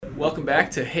Welcome back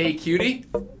to Hey Cutie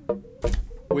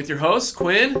with your host,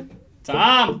 Quinn.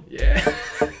 Tom! Yeah.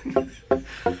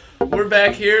 We're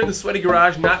back here in the sweaty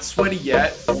garage. Not sweaty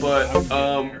yet, but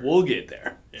we'll get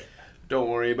there. Yeah. Don't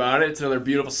worry about it. It's another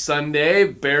beautiful Sunday.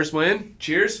 Bears win.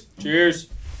 Cheers. Cheers.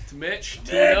 To Mitch.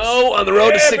 2-0 on the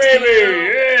road to 16. Baby.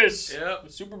 Yes! Yep.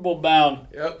 Super Bowl bound.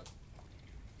 Yep.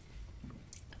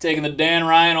 Taking the Dan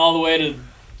Ryan all the way to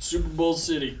Super Bowl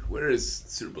City. Where is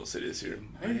Super Bowl City this year?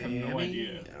 I have no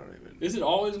idea. I don't even. Is it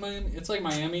always Miami? It's like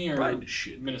Miami or Probably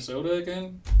shit. Minnesota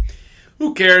again?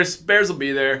 Who cares? Bears will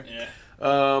be there.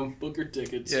 Yeah. Book your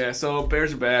tickets. Yeah, so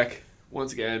Bears are back.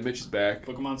 Once again, Mitch is back.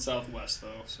 Book them on Southwest,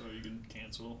 though, so you can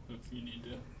cancel if you need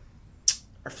to.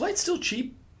 Are flights still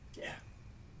cheap? Yeah.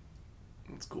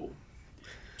 That's cool.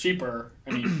 Cheaper. I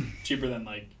mean, cheaper than,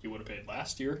 like, you would have paid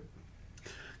last year.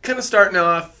 Kind of starting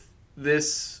off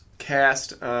this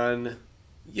cast on,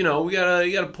 you know, we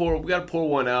gotta pour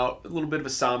one out, a little bit of a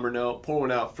somber note, pour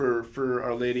one out for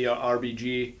Our Lady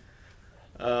RBG.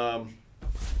 Yeah.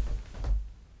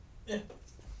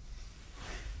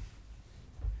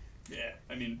 Yeah,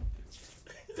 I mean,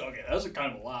 okay, that was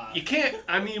kind of a lot. You can't.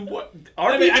 I mean, what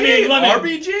RBG?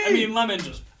 RBG? I mean, Lemon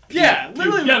just. Yeah,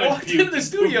 literally Lemon walked puked. into the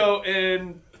studio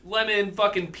and Lemon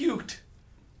fucking puked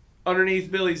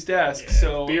underneath Billy's desk. Yeah,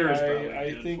 so beer is probably I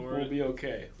good think for we'll it. be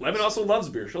okay. Lemon also loves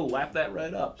beer. She'll lap that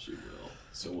right up. She will.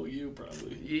 So will you,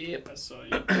 probably. Yep. I saw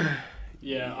you.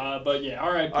 Yeah, but yeah,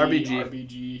 R.I.P.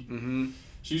 RBG. Mm-hmm.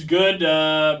 She's good,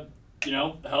 you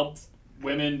know, helped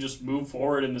women just move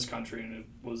forward in this country, and it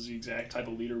was the exact type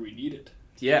of leader we needed.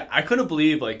 Yeah, I couldn't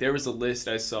believe, like, there was a list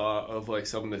I saw of, like,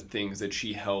 some of the things that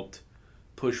she helped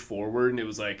push forward, and it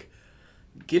was, like,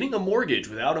 getting a mortgage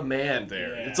without a man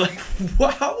there. Yeah. It's like,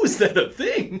 how is that a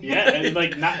thing? Yeah, and,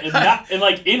 like, not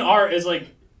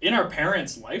in our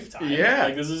parents' lifetime. Yeah.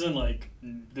 Like, this isn't like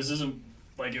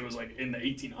it was, like, in the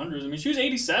 1800s. I mean, she was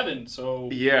 87, so...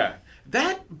 Yeah.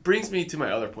 That brings me to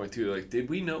my other point, too. Like, did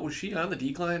we know, was she on the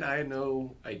decline? I had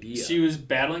no idea. She was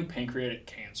battling pancreatic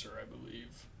cancer, I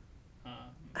believe.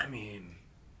 I mean,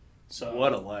 So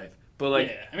what a life. But, like...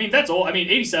 yeah, I mean, that's old. I mean,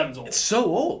 87's old. It's so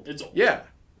old. It's old. Yeah.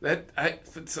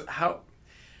 How...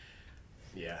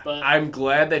 Yeah. But- I'm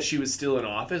glad that she was still in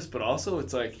office, but also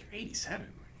it's like, you're 87.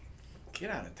 Get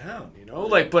out of town, you know?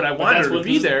 Like, but I want her to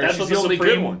be there. She's the only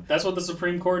good one. That's what the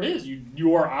Supreme Court is.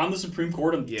 You are on the Supreme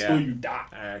Court until you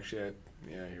die.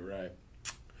 Yeah, you're right.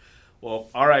 Well,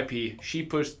 R.I.P. She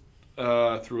pushed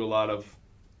through a lot of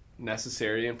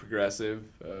necessary and progressive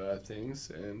things,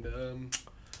 and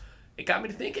it got me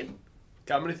to thinking.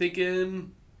 Got me to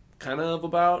thinking kind of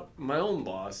about my own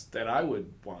laws that I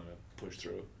would want to push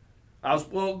through.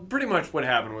 Pretty much what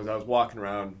happened was I was walking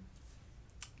around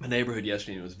the neighborhood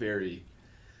yesterday, and it was very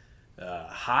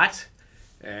hot,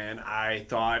 and I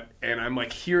thought, and I'm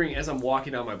like hearing, as I'm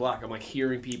walking down my block, I'm like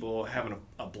hearing people having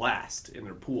a blast in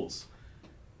their pools,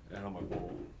 and I'm like,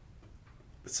 whoa.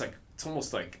 It's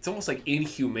almost like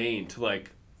inhumane to like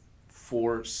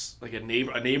force like a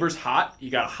neighbor's hot.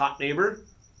 You got a hot neighbor,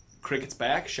 cricket's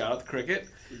back. Shout out to cricket.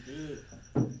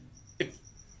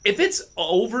 If it's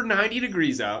over 90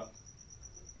 degrees out,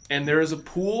 and there is a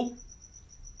pool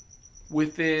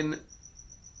within,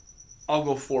 I'll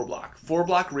go 4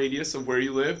 block radius of where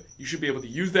you live, you should be able to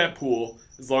use that pool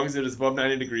as long as it is above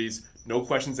 90 degrees, no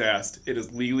questions asked. It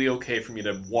is legally okay for me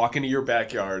to walk into your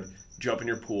backyard, jump in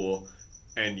your pool,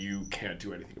 and you can't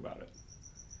do anything about it.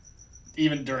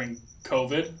 Even during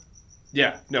COVID?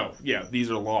 Yeah,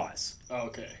 these are laws. Oh,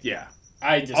 okay. Yeah.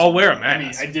 I disagree. I'll wear a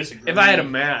mask. I mean, I disagree. If I had a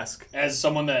mask. As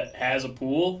someone that has a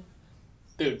pool,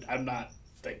 dude, I'm not...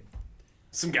 like.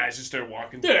 Some guys just start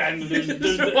walking. Dude, I mean, there's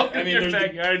your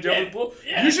backyard and jump in the pool.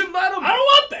 Yeah. You should let them. I don't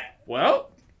want that.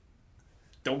 Well,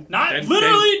 don't. Not in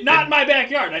my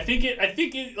backyard. I think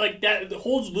it like that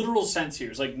holds literal sense here.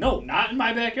 It's like, no, not in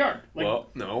my backyard. Like, well,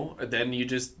 no. Then you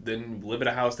live at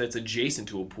a house that's adjacent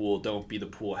to a pool. Don't be the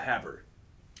pool haver.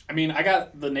 I mean, I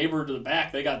got the neighbor to the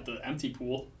back. They got the empty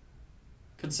pool.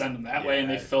 Could send them that way, and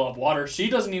they fill up water. She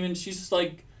doesn't even. She's just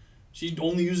like, she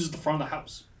only uses the front of the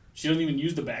house. She doesn't even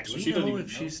use the back, so she doesn't even know.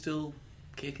 She's still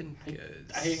kicking.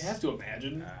 I have to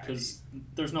imagine, because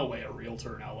there's no way a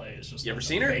realtor in LA is just. You ever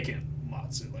seen her? Vacant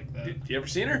lots like that. You ever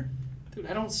seen her? Dude,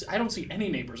 I don't see any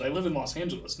neighbors. I live in Los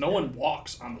Angeles. No one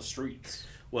walks on the streets.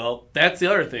 Well, that's the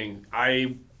other thing.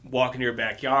 I walk into your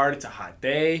backyard. It's a hot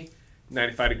day.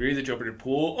 95 degrees, I jump in your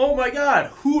pool. Oh my God,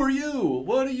 who are you?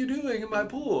 What are you doing in my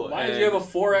pool? Why did you have a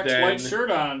 4X white shirt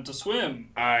on to swim?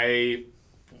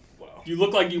 You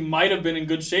look like you might have been in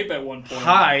good shape at one point.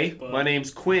 Hi, my name's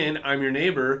Quinn. I'm your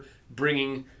neighbor,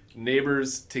 bringing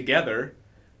neighbors together.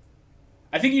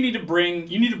 I think you need to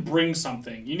bring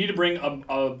something. You need to bring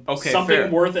Okay, something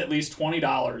fair. worth at least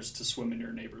 $20 to swim in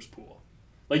your neighbor's pool.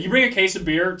 Like you bring a case of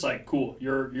beer, it's like cool,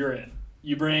 you're in.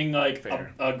 You bring like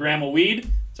a gram of weed,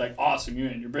 it's like awesome, you're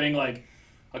in. You bring like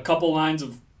a couple lines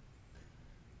of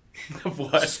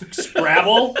what?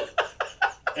 Scrabble,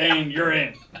 and you're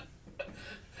in.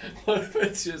 What if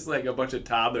it's just like a bunch of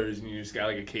toddlers and you just got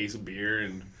like a case of beer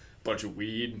and a bunch of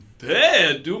weed?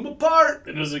 Hey, do them apart.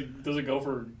 And does it go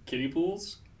for kiddie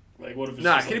pools? Like what if it's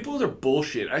Nah, just kiddie like, pools are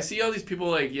bullshit. I see all these people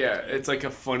like, yeah, it's like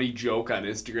a funny joke on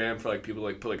Instagram for like people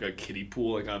like put like a kiddie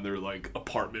pool like on their like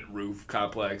apartment roof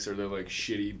complex or their like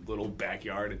shitty little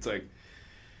backyard. It's like,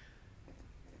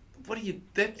 what do you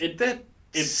that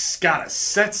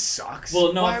sucks.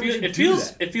 Well, no, Why it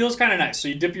feels kind of nice. So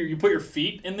you put your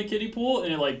feet in the kiddie pool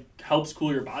and it like helps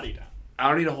cool your body down. I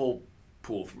don't need a whole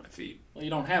pool for my feet. Well, you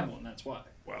don't have one, that's why.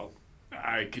 Well,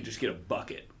 I could just get a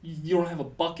bucket. You don't have a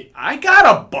bucket. I got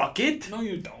a bucket. No,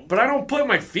 you don't. But I don't put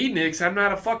my feet in it because I'm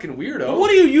not a fucking weirdo. What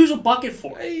do you use a bucket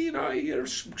for? Hey, you know, you gotta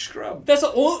scrub.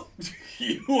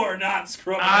 You are not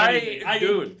scrubbing.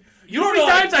 Dude. You know how many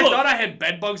times I thought I had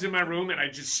bed bugs in my room and I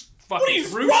just fucking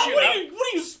threw shit up?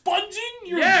 What are you sponging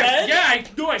your bed? Yeah,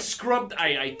 I scrubbed.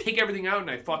 I take everything out and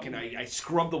I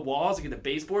scrub the walls. I get the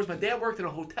baseboards. My dad worked in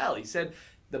a hotel. He said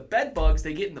the bed bugs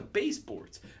they get in the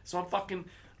baseboards. So I'm fucking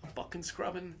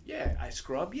scrubbing. Yeah, I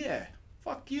scrub. Yeah,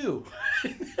 fuck you.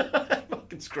 I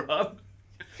fucking scrub.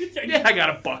 Yeah, I got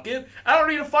a bucket. I don't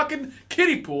need a fucking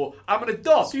kiddie pool. I'm an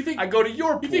adult. So you think I go to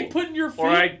your pool? You think putting your feet? Or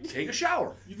I take a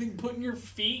shower. You think putting your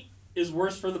feet is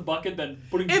worse for the bucket than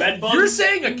putting bed bugs? You're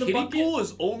saying a kiddie bucket? pool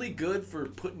is only good for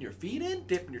putting your feet in,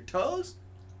 dipping your toes?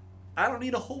 I don't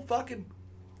need a whole fucking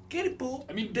kiddie pool.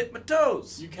 I mean, dip my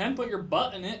toes. You can put your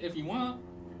butt in it if you want.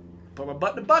 Put my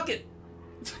butt in a bucket.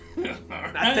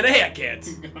 Not today, I can't.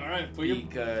 All right,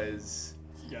 because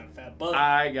you got a fat butt.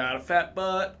 I got a fat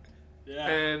butt. Yeah.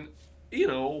 And, you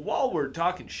know, while we're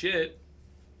talking shit,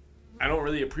 I don't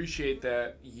really appreciate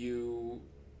that you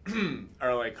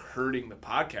are, like, hurting the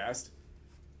podcast.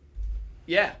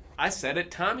 Yeah, I said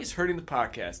it. Tommy's hurting the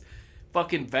podcast.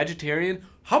 Fucking vegetarian.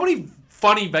 How many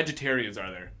funny vegetarians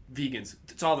are there? Vegans.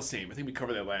 It's all the same. I think we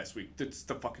covered that last week. It's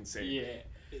the fucking same. Yeah.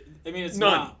 I mean, it's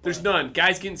none. not. There's none.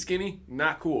 Guys getting skinny,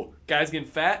 not cool. Guys getting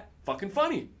fat, fucking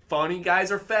funny. Funny guys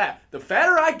are fat. The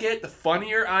fatter I get, the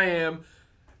funnier I am,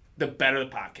 the better the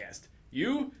podcast.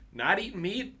 You, not eating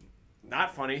meat,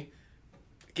 not funny.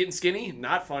 Getting skinny,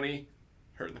 not funny.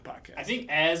 Hurting the podcast. I think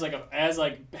as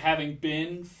having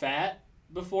been fat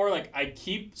before, like I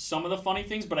keep some of the funny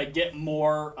things, but I get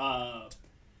more.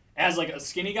 As like a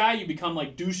skinny guy, you become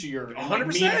like douchier.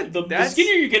 100%. The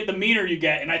skinnier you get, the meaner you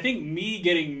get, and I think me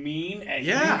getting mean and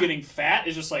you getting fat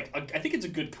is just like I think it's a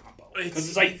good combo because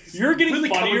it's like you're getting really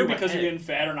funnier because you're getting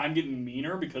fatter, and I'm getting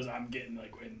meaner because I'm getting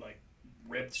like in like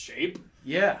ripped shape.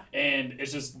 Yeah, and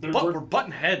it's just we're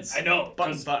butting heads. I know,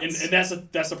 butts. And that's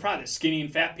the problem. Skinny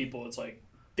and fat people, it's like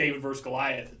David versus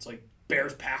Goliath. It's like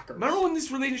Bears Packers. Remember when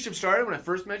this relationship started? When I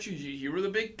first met you, you were the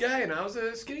big guy and I was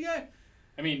a skinny guy.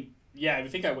 I mean. Yeah, I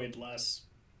think I weighed less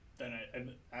than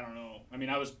I don't know. I mean,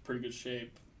 I was pretty good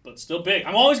shape, but still big.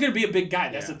 I'm always gonna be a big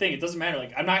guy. That's the thing. It doesn't matter.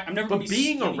 Like I'm never. But gonna be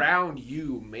being skinny. around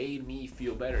you made me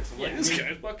feel better. So this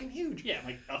guy's fucking huge. Yeah,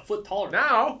 like a foot taller.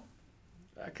 Now,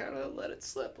 I kind of let it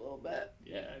slip a little bit.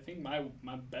 Yeah, I think my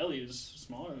belly is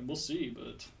smaller, and we'll see.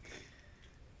 But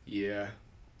yeah,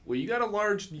 well, you got a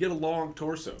long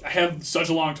torso. I have such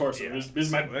a long torso. Yeah.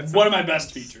 This is one of my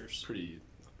best features. Pretty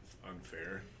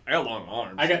unfair. I got long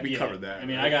arms. We covered that. I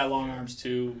mean, right? I got long arms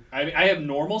too. I have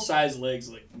normal sized legs.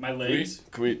 Like my legs.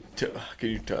 Can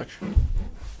you touch?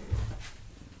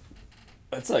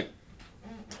 That's like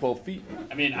 12 feet.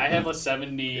 I mean, I have a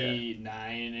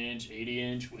 79-inch,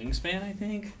 80-inch wingspan. I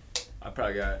think. I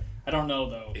probably got. I don't know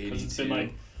though, because it's been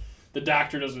like the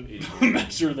doctor doesn't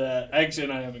measure that.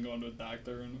 Actually, I haven't gone to a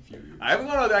doctor in a few years. I haven't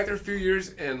gone to a doctor in a few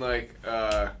years, and like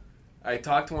I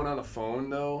talked to one on the phone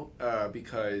though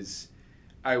because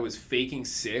I was faking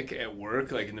sick at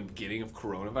work, like in the beginning of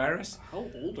coronavirus. How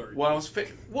old are you?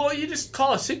 Well, you just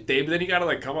call a sick day, but then you gotta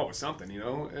like come up with something, you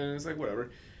know? And it's like whatever.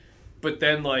 But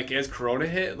then like as Corona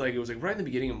hit, like it was like right in the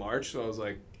beginning of March, so I was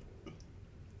like,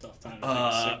 tough time to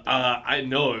take sick. I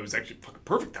know it was actually a fucking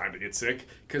perfect time to get sick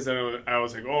because I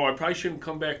was like, oh, I probably shouldn't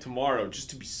come back tomorrow just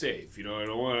to be safe, you know? I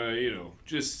don't want to, you know,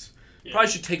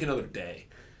 probably should take another day.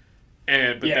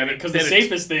 Because the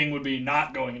safest thing would be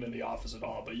not going into the office at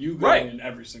all, but you go in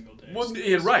every single day. Well,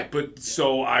 yeah, right. But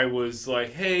so I was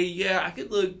like, hey, yeah, I could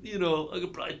I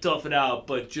could probably tough it out,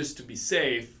 but just to be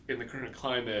safe in the current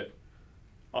climate,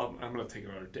 I'm gonna take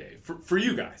another day for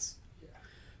you guys. Yeah.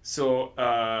 So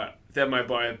then my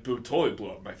boss totally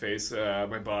blew up my face.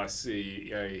 My boss,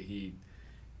 he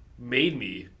made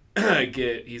me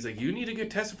he's like, you need to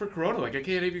get tested for corona. Like, I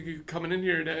can't even be coming in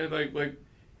here and like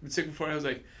been sick before. I was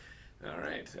like, all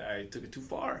right, I took it too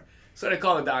far. So I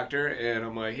called the doctor and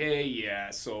I'm like, hey, yeah,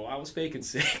 so I was faking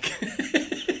sick.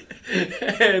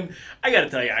 And I gotta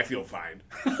tell you, I feel fine.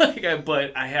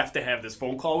 But I have to have this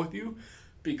phone call with you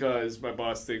because my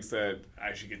boss thinks that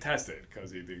I should get tested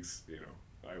because he thinks,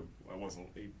 I wasn't,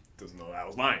 he doesn't know that I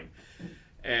was lying.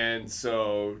 And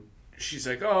so she's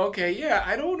like, oh, okay, yeah,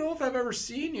 I don't know if I've ever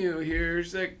seen you here.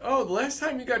 She's like, oh, the last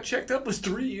time you got checked up was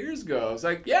 3 years ago. I was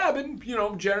like, yeah, I've been,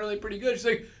 generally pretty good. She's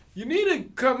like, you need to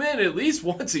come in at least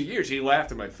once a year. She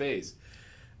laughed in my face.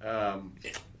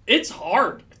 It's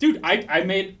hard. Dude, I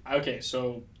made... Okay,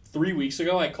 so 3 weeks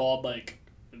ago, I called,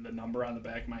 the number on the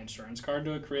back of my insurance card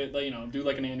to create, do,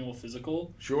 an annual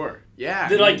physical. Sure. Yeah.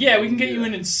 They're like, yeah, we can get you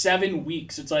in 7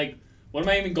 weeks. It's like, what am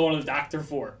I even going to the doctor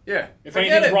for? Yeah. If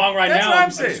anything's wrong now,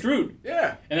 I'm screwed.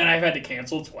 Yeah. And then I've had to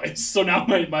cancel twice. So now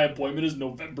my appointment is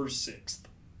November 6th.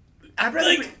 I'd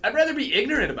rather be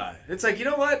ignorant about it. It's like, you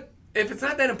know what? If it's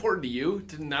not that important to you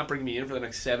to not bring me in for the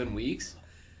next 7 weeks,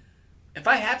 if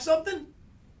I have something,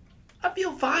 I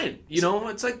feel fine.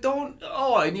 It's like,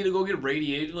 I need to go get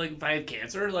radiated. Like, if I have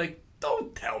cancer,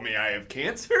 don't tell me I have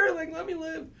cancer. Let me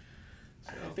live.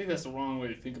 So. I think that's the wrong way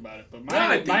to think about it. But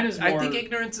mine is more... I think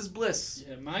ignorance is bliss.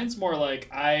 Yeah, mine's more like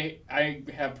I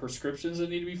have prescriptions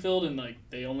that need to be filled, and,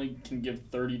 they only can give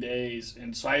 30 days.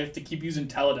 And so I have to keep using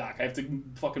Teladoc. I have to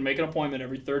fucking make an appointment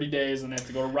every 30 days, and I have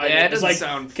to go to Rite Aid. Yeah, it doesn't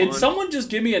sound fun. Can someone just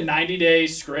give me a 90-day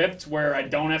script where I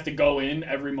don't have to go in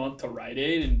every month to Rite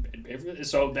Aid and pay for it?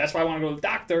 So that's why I want to go to the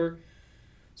doctor,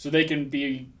 so they can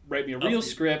write me a real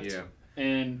script. Yeah.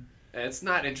 And it's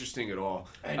not interesting at all.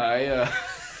 Hey, cutie!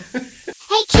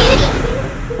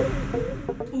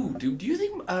 Ooh, dude, do you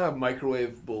think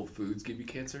microwavable foods give you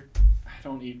cancer? I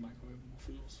don't eat microwavable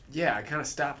foods. Yeah, I kind of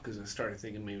stopped because I started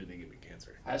thinking maybe they give me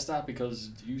cancer. I stopped because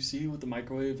do you see what the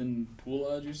microwave in pool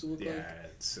lodge used to look like? Yeah,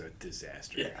 it's a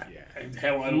disaster. Yeah.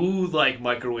 Food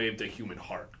microwaved a human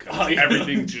heart.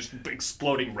 Everything's just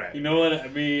exploding red. You know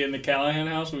what? We in the Callahan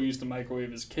house, we used to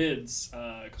microwave as kids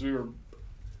because we were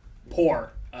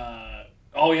poor.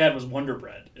 All we had was Wonder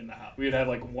Bread in the house. We would have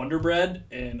Wonder Bread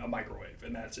and a microwave,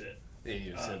 and that's it.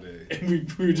 And we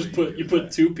would just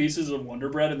put 2 pieces of Wonder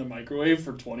Bread in the microwave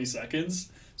for 20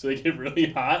 seconds, so they get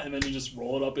really hot, and then you just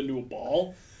roll it up into a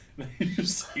ball, and then you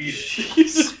just eat it.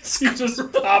 You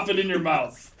just pop it in your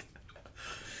mouth.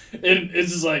 And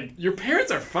it's just like... Your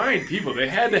parents are fine people. They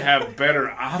had to have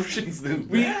better options than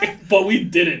that. But we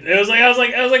didn't. It was I was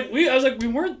like, we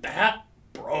weren't that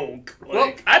broke.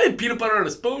 Well, I did peanut butter on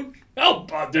a spoon. Oh,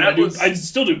 dude, I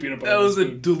still do peanut butter. That was a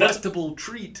delectable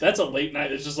treat. That's a late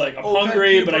night. It's just I'm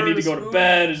hungry, but I need to go to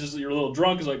bed. It's just you're a little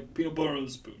drunk. It's like peanut butter on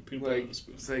the spoon. Peanut butter on the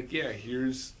spoon. It's like, yeah,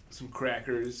 here's some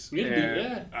crackers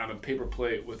on a paper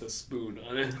plate with a spoon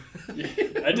on it.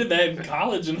 Yeah, I did that in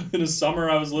college. In the summer,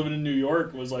 I was living in New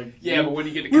York. It was but when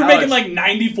you get to college, we were making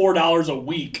 $94 a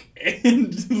week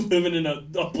and living in a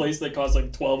place that costs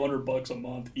 $1,200 a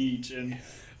month each. And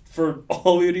for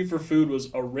all we would eat for food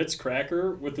was a Ritz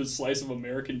cracker with a slice of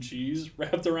American cheese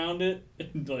wrapped around it,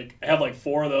 and have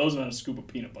 4 of those and then a scoop of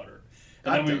peanut butter.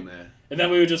 And then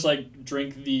we would just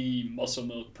drink the Muscle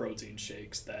Milk protein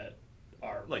shakes that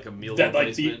are like a meal that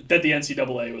replacement that the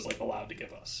NCAA was allowed to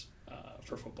give us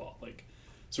for football.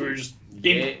 So we were just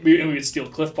eating, we would steal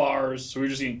Cliff Bars. So we were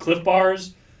just eating Cliff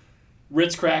Bars,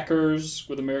 Ritz crackers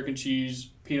with American cheese,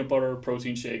 peanut butter,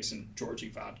 protein shakes, and Georgie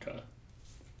vodka.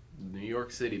 New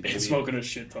York City, baby. And smoking a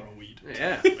shit ton of weed.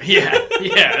 Yeah.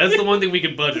 That's the one thing we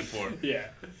could budget for. Yeah.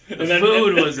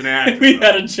 Food was an act. We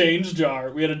had a change jar.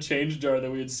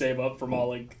 That we would save up from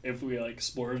all if we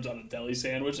splurged on a deli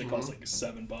sandwich. It cost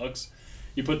 $7.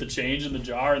 You put the change in the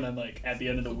jar, and then at the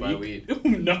end of the week,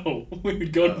 no, we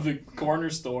would go to the corner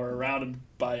store around and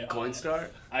buy Coinstar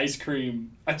ice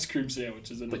cream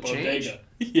sandwiches at the bodega. Change?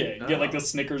 Yeah, you get the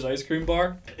Snickers ice cream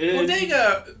bar.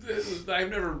 Bodega. I've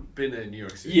never been to New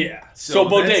York City. Yeah, so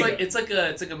bodega. It's like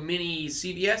a mini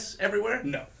CVS everywhere.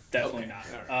 No, definitely not.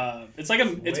 Right. It's kind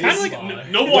of like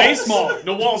no walls. Way small.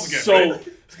 No walls again. So.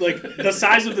 Right? The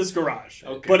size of this garage,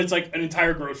 but it's an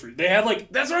entire grocery. They have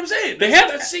that's what I'm saying.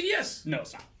 That's CVS. No,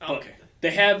 it's not. Okay.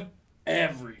 They have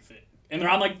everything, and they're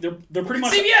on they're pretty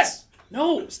much CVS.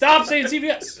 No, stop saying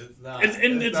CVS. It's not. It's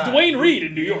Dwayne Reed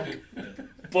in New York,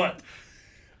 but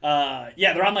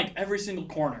they're on every single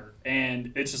corner,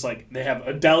 and it's just they have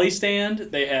a deli stand.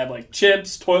 They have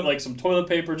chips, some toilet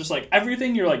paper, just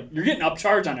everything. You're getting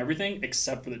upcharged on everything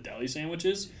except for the deli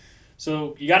sandwiches.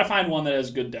 So you got to find one that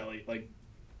has good deli.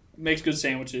 makes good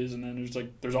sandwiches, and then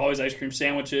there's always ice cream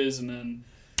sandwiches, and then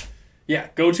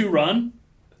go-to run,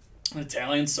 an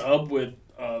Italian sub with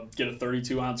get a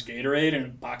 32-ounce Gatorade and a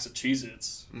box of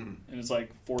Cheez-Its, and it's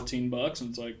like $14, and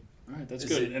it's like, all right, that's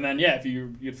good. And then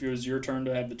if it was your turn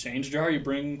to have the change jar, you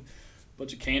bring a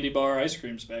bunch of candy bar ice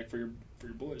creams back for your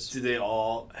boys. Do they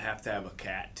all have to have a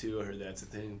cat too? I heard that's a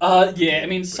thing. I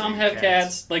mean, some have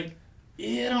cats. Like,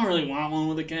 I don't really want one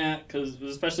with a cat, because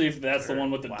especially if that's the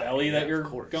one with the deli that you're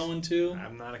going to.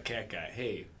 I'm not a cat guy.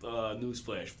 Hey,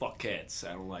 newsflash, fuck cats.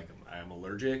 I don't like them. I'm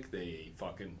allergic. They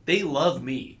love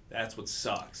me. That's what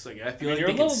sucks. Like, I feel like you're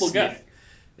a lovable guy.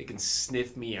 They can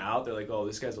sniff me out. They're like, oh,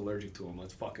 this guy's allergic to him.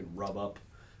 Let's fucking rub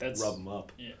him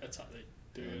up. Yeah, that's how they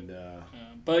do it.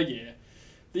 But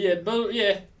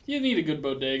you need a good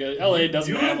bodega. LA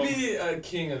doesn't have them. You would be a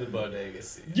king of the bodega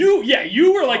scene.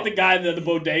 You were like the guy that the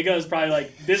bodega is probably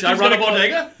like, this Should I run a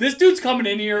bodega? This dude's coming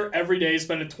in here every day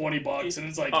spending $20, and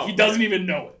it's like, he doesn't even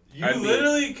know it. You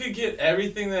literally could get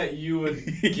everything that you would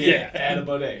get at a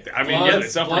bodega. I mean,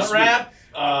 it's up blunt wrap,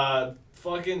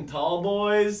 fucking tall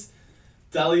boys,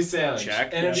 deli sandwich.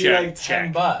 Check. And it'd be like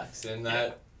 $10. And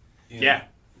that, Yeah.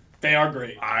 They are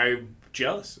great. I'm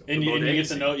jealous. And you get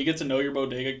to know your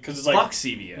bodega, because it's like, fuck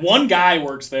CVS. One guy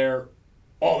works there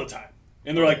all the time,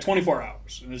 and they're like 24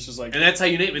 hours, and it's just like, and that's how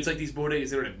you name it. It's like these bodegas,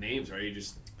 they don't have names, right?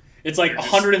 It's like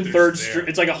 103rd Street.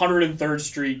 It's like 103rd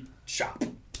Street shop.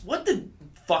 What the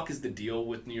fuck is the deal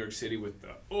with New York City with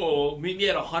meet me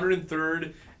at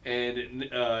 103rd and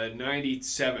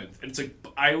 97th? And it's like,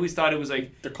 I always thought it was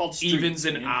like, they're called streets, evens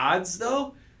and odds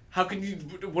though. How can you?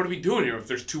 What are we doing here if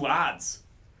there's two odds?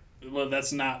 Well,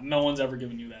 that's not. No one's ever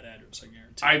given you that address, I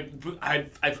guarantee.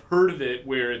 I've heard of it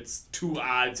where it's two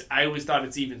odds. I always thought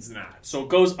it's evens and odds. So it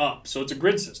goes up. So it's a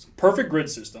grid system, perfect grid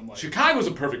system. Like, Chicago's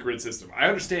a perfect grid system. I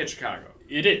understand Chicago.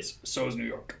 It is. So is New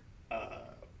York.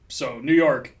 So New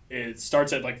York, it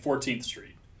starts at like 14th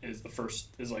Street is the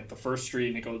first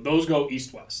street, and those go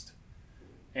east west.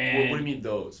 And what do you mean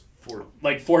those?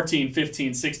 Like 14,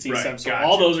 15, 16, right, 17. So gotcha.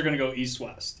 all those are going to go east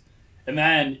west. And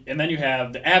then you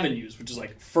have the avenues, which is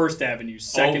like First Avenue,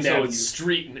 Second Avenue. It's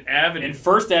street and avenue. And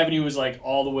First Avenue is like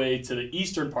all the way to the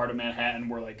eastern part of Manhattan,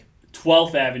 where like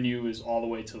 12th Avenue is all the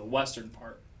way to the western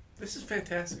part. This is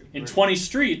fantastic. And 20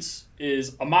 streets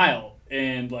is a mile,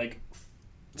 and like.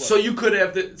 What? So you could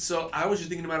have So I was just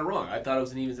thinking about it wrong. I thought it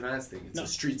was an evens and odds thing. It's a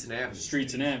streets and avenues.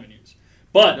 Streets and avenues.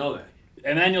 But I know that.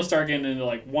 And then you'll start getting into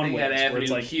like one way. Avenue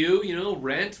it's like Q,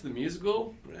 Rent the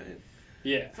musical, right?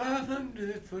 Yeah.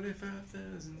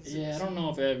 545,000. Yeah, I don't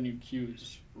know if Avenue Q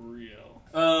is real.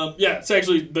 It's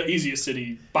actually the easiest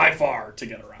city by far to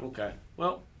get around. Okay.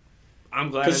 Well, I'm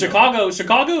glad. Because Chicago,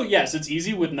 yes, it's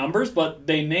easy with numbers, but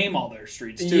they name all their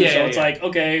streets too. Yeah, so it's like,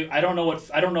 okay, I don't know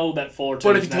that Fullerton.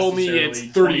 But if you told me it's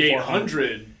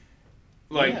 3,800,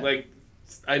 like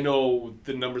I know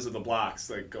the numbers of the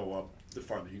blocks like go up the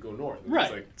farther you go north.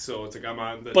 Right. It's like I'm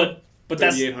on the. But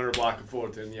 3,800 block of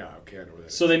Fullerton, yeah, okay, I know where that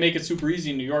is. So they make it super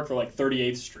easy in New York for like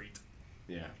 38th Street.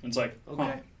 Yeah. And it's like,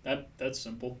 okay, that's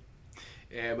simple.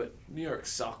 Yeah, but New York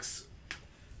sucks.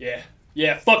 Yeah,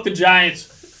 fuck the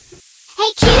Giants.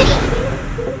 Hey, cutie!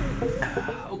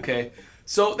 Okay,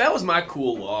 so that was my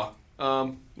cool law.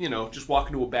 Just walk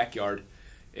into a backyard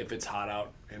if it's hot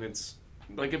out, and it's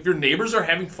like if your neighbors are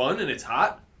having fun and it's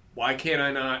hot, why can't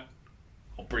I not?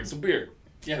 I'll bring some beer.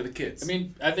 Yeah, for the kids.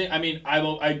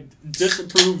 I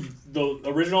disapprove the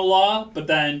original law, but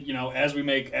then as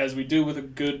we do with a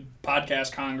good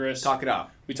podcast Congress, talk it out.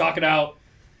 We talk it out.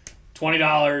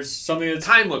 $20, something that's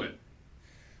time limit.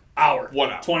 1 hour.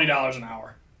 $20 an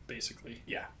hour, basically.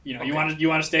 Yeah. You want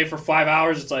to stay for 5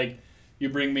 hours. It's like you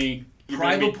bring me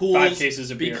private pools 5 cases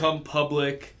of beer. Become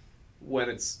public when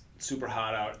it's super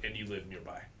hot out and you live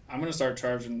nearby. I'm gonna start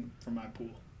charging for my pool.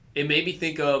 It made me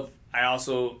think of. I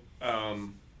also. I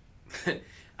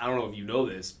don't know if you know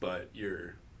this, but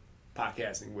you're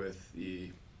podcasting with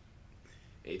the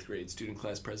 8th grade student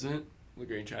class president,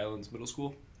 LaGrange Highlands Middle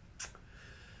School.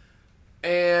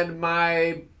 And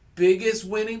my biggest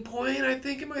winning point, I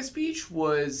think, in my speech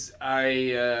was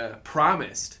I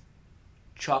promised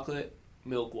chocolate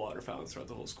milk water fountains throughout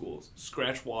the whole school.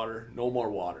 Scratch water, no more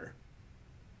water.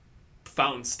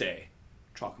 Fountain stay,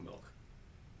 chocolate milk.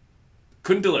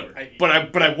 Couldn't deliver, but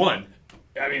I won.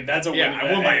 I mean, that's a win.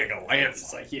 I won by a lance.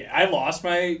 It's like, I lost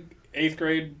my 8th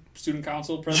grade student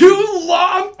council president. You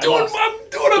lost? I'm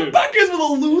doing a podcast with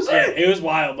a loser? Yeah, it was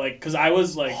wild. Like, because I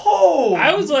was like... Oh,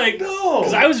 I was like... no.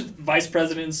 Because I was vice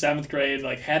president in 7th grade.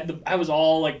 Like, I was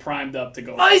all, like, primed up to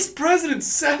go. Vice president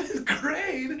 7th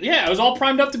grade? Yeah, I was all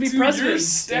primed up to be president your in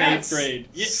stats 8th grade.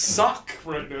 suck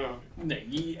right now.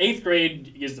 8th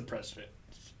grade is the president.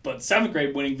 But 7th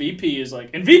grade winning VP is like,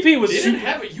 and VP was They super. didn't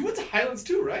have it. You went to Highlands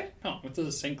too, right? No, it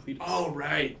was St. Cletus. Oh,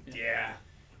 right. Yeah.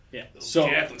 Yeah. Those So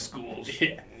Catholic schools.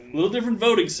 yeah, a little different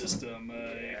voting system.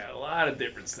 Yeah, a lot of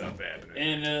different stuff happening.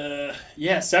 And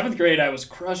yeah, 7th grade I was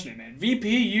crushing it, man. VP,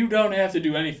 you don't have to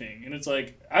do anything. And it's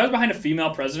like, I was behind a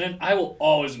female president. I will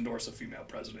always endorse a female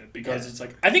president because it's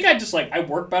like, I think I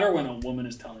work better when a woman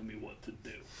is telling me what to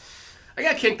do. I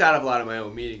got kicked out of a lot of my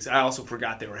own meetings. I also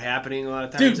forgot they were happening a lot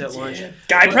of times at lunch. Yeah.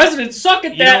 Guy presidents suck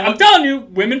at You that. know I'm telling you,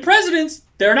 women presidents,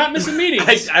 they're not missing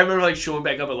meetings. I remember like showing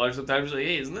back up at lunch sometimes. Like,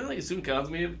 hey, isn't that like a student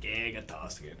council meeting? Yeah, I got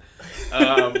tossed again.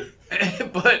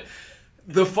 But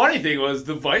the funny thing was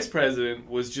the vice president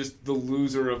was just the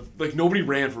loser of like nobody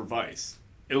ran for vice.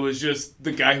 It was just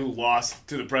the guy who lost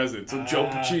to the president. So Joe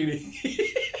Puccini.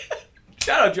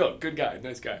 Shout out Joe, good guy,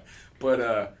 nice guy.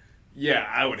 But yeah,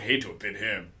 I would hate to have been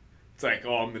him. It's like,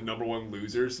 oh, I'm the number one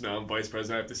loser, so now I'm vice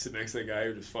president. I have to sit next to that guy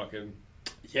who just fucking.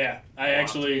 Yeah, I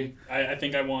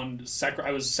think I won.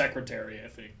 I was secretary, I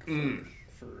think,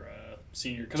 for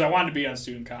senior, because I wanted to be on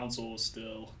student council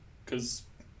still, because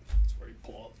that's where you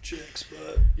pull all the chicks.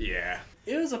 But Yeah.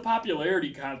 it was a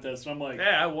popularity contest, and I'm like,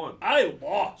 Yeah, I won. I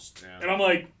lost, Yeah. and I'm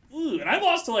like, ooh, and I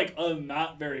lost to like a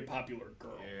not very popular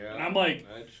girl, Yeah. and I'm like,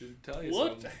 I should tell you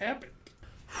what something. happened?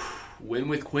 Win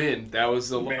with Quinn. That was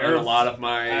a Marath- lot of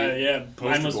my Yeah,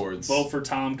 mine was boards. vote for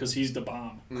Tom because he's the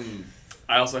bomb.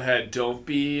 I also had don't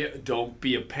be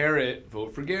a parrot,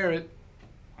 vote for Garrett.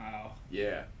 Wow.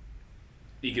 Yeah.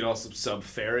 You could also sub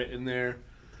ferret in there.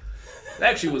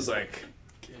 That actually was like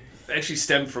it actually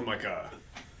stemmed from like a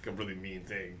really mean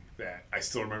thing that I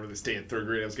still remember this day in 3rd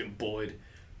grade. I was getting bullied.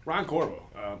 Ron Corvo.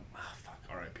 Fuck,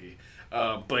 R.I.P.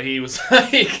 But he was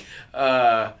like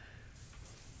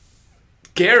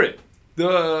Garrett,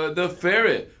 the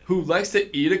ferret who likes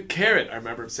to eat a carrot. I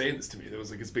remember him saying this to me. That was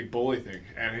like his big bully thing,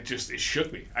 and it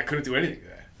shook me. I couldn't do anything to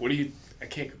that. What do you? I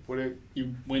can't. What do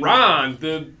You win. Ron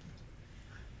the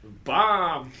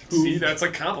bomb? See, that's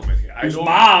like complimenting. Whose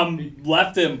mom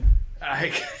left him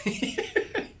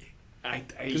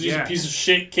because he's a piece of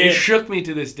shit It kid. shook me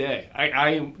to this day.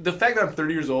 I the fact that I'm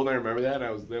 30 years old and I remember that.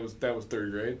 And that was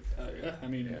 3rd grade. Yeah, I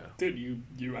mean, Yeah. dude,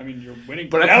 you're winning.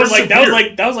 But that was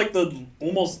like the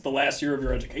almost the last year of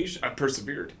your education. I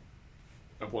persevered.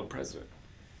 I've won president.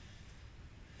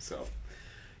 So,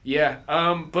 yeah.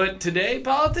 But today,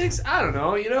 politics, I don't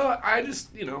know. I just,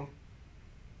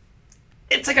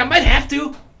 it's like I might have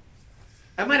to.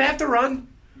 I might have to run.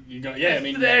 You go, yeah. I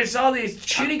mean, There's all these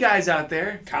shitty guys out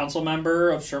there. council member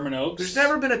of Sherman Oaks. There's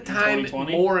never been a time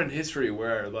 2020? more in history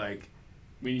where, like,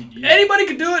 We need you. anybody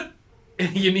can do it.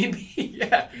 You need me.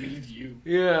 Yeah. We need you.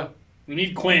 Yeah. We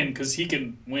need Quinn because he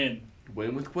can win.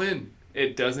 Win with Quinn.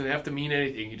 It doesn't have to mean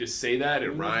anything. You just say that, it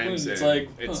Win with rhymes, Quinn. It's and like,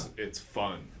 it's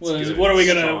fun. It's What is good. it? What are we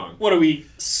It's gonna? strong. What are we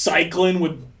cycling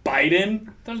with Biden?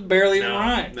 That barely even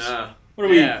rhymes. Nah. What are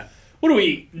we? What do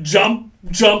we jump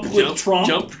with Trump?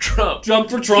 Jump for Trump. Jump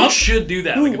for You Trump? should do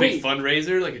that. Ooh, Like a wait. big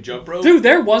fundraiser, like a jump rope. Dude,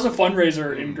 there was a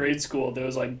fundraiser in grade school that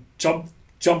was like jump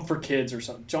for kids or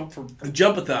something. Jump for A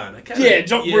jumpathon. I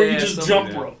kinda- where you just something jump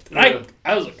like that. rope. And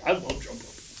Yeah. I was like, I love jump rope.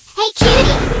 Hey,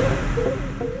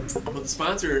 cutie! Well, the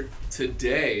sponsor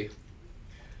today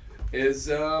is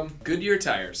Goodyear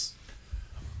Tires.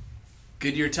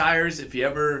 Goodyear Tires,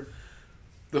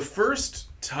 the first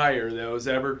tire that was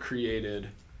ever created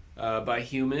by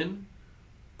human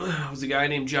was a guy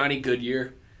named Johnny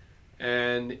Goodyear,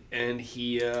 and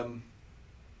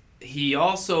he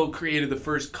also created the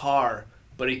first car,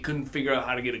 but he couldn't figure out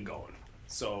how to get it going.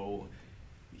 So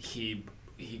he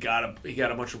got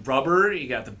a bunch of rubber. He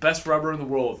got the best rubber in the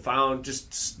world.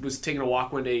 Was taking a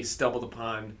walk one day. He stumbled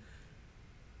upon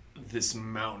this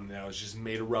mountain that was just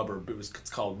made of rubber. It's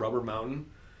called Rubber Mountain.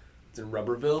 It's in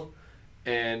Rubberville,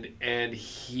 and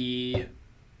he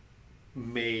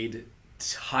made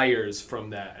tires from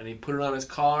that, and he put it on his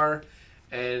car,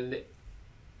 and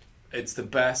it's the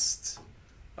best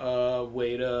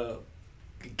way to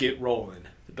get rolling.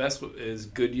 The best is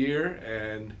Goodyear,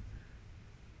 and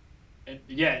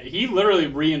Yeah, he literally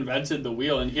reinvented the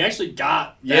wheel, and he actually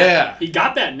got he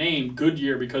got that name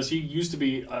Goodyear because he used to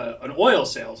be an oil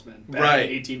salesman back in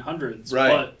the 1800s. Right.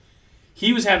 But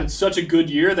he was having such a good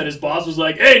year that his boss was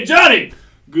like, "Hey, Johnny,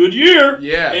 Goodyear."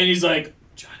 Yeah. And he's like,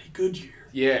 "Johnny Goodyear."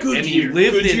 yeah, Goodyear, and he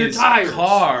lived in Goodyear his tires.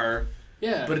 car,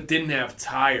 Yeah. but it didn't have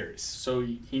tires. So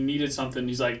he needed something.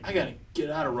 He's like, "I gotta get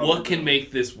out of rubber." What can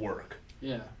make this work?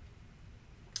 Yeah.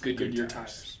 Goodyear tires.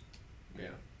 tires. Yeah.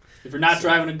 If you're not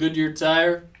driving a Goodyear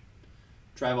tire,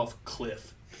 drive off a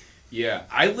cliff. Yeah,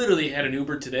 I literally had an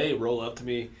Uber today roll up to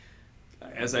me,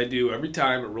 as I do every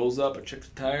time. It rolls up, I check the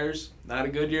tires, not a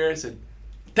Goodyear. I said,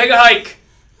 "Take a hike,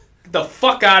 get the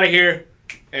fuck out of here."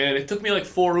 And it took me like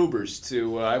 4 Ubers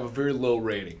to. I have a very low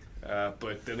rating.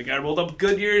 But then the guy rolled up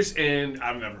Goodyears, and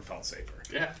I've never felt safer.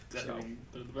 Yeah, So.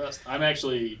 they're the best.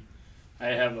 I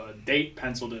have a date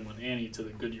penciled in with Annie to the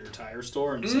Goodyear tire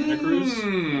store in Santa Cruz.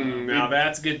 Now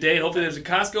that's a good date. Hopefully there's a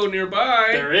Costco nearby.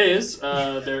 There is.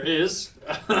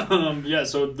 Yeah,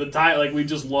 so the tire, like, we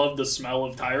just love the smell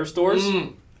of tire stores.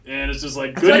 And it's just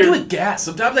like That's what I do Goodyear. with gas.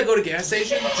 Sometimes I go to gas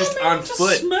station just man, on just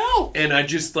foot. smell. And I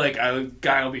just like, a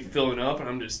guy will be filling up, and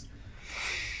I'm just,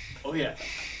 Oh, yeah.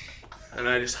 and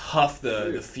I just huff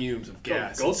the fumes of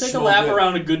gas. Go It's take a so lap good.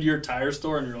 around a Goodyear tire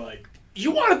store, and you're like,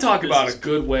 You want to talk This about is a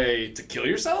good way to kill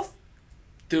yourself?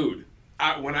 Dude,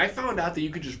 when I found out that you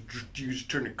could just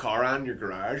turn your car on in your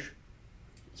garage,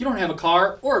 you don't have a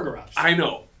car or a garage. I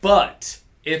know, but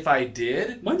if I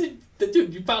did, When did,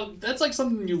 dude, you found, that's like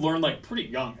something you learned like pretty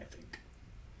young, I think.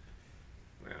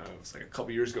 it was like a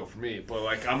couple years ago for me, but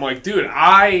like, I'm like, dude,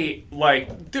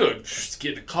 just get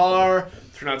in the car,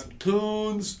 turn on some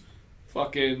tunes,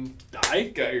 fucking got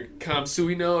your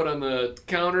Kamsui note on the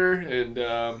counter, and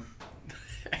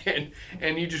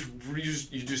and you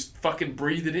just fucking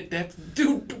breathe it in. That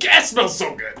dude, gas smells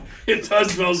so good. It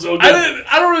does smell so good.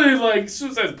 I don't really like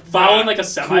suicide. Following like a Cool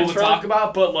semi to truck. talk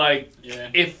about, but like Yeah.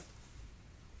 if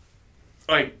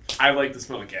like I like the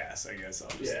smell of gas, I guess I'll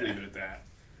just Yeah. leave it at that.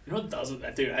 You know what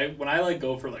doesn't, dude? When I like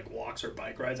go for like walks or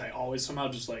bike rides, I always somehow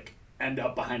just like end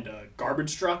up behind a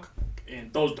garbage truck,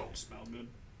 and those don't smell good.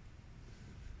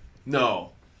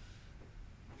 No.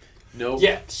 Nope.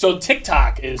 Yeah. So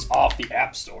TikTok is off the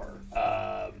App Store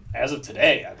as of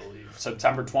today, I believe,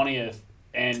 September 20th,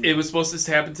 and It was supposed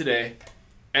to happen today,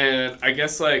 and I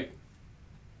guess like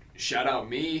shout out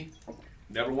me,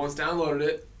 never once downloaded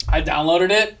it. I downloaded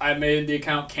it. I made the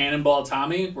account Cannonball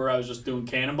Tommy, where I was just doing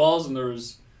cannonballs, and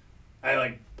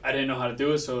I didn't know how to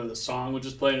do it, so the song would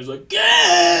just play, and it was like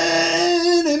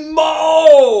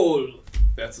Cannonball.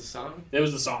 That's a song. It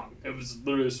was the song. It was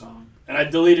literally a song, and I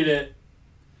deleted it.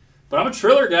 But I'm a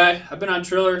Triller guy. I've been on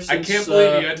Triller since. I can't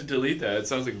believe you had to delete that. It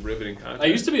sounds like riveting content. I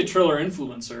used to be a Triller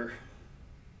influencer.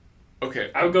 Okay.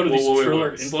 I would go to these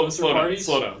Triller Slow influencer parties.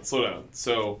 down.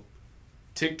 So,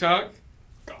 TikTok,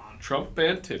 Gone. Trump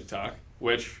banned TikTok,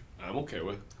 which I'm okay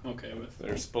with. I'm okay with.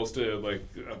 They're supposed to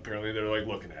apparently they're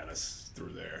looking at us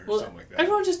through there or Well, something like that.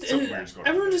 everyone Something weird's going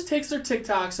on. just takes their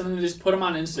TikToks and then they just put them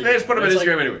on Instagram. They just put them on It's like-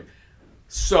 Instagram anyway.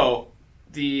 So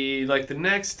the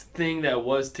next thing that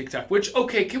was TikTok, which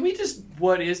can we just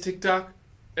what is TikTok?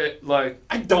 I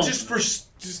don't.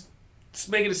 Just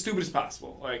make it as stupid as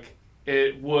possible. Like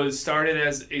it was started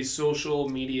as a social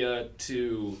media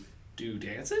to do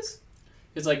dances,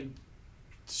 It's like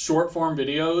short form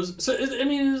videos. So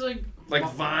it's like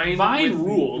Vine. Vine with,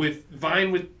 ruled. with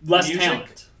Vine with less music,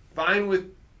 talent, Vine with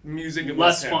music and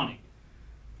less talent.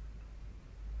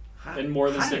 funny, in more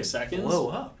than How 6 did it seconds. blow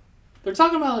up. They're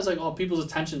talking about it's like people's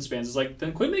attention spans. It's like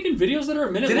then quit making videos that are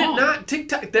a minute Did long. it not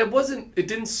TikTok? That wasn't. It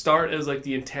didn't start as like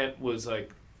the intent was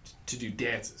like to do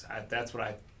dances. That's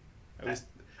what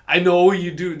I know you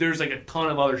do. There's like a ton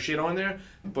of other shit on there,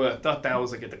 but I thought that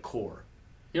was like at the core.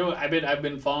 You know, I've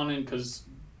been following in because,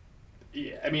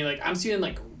 I'm seeing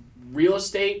like real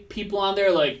estate people on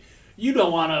there like you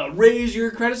don't want to raise your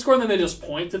credit score, and then they just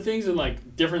point to things and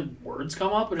like different words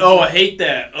come up. And it's Oh, like, I hate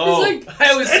that. Oh, like- I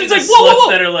always see it's the like, whoa, whoa, sluts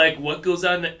whoa. that are like, "What goes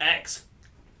on the X?"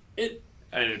 and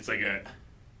it's like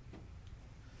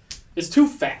it's too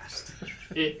fast.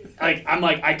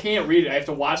 I can't read it. I have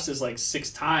to watch this like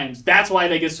 6 times. That's why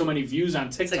they get so many views on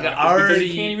TikTok. like is because already-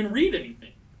 you can't even read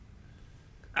anything.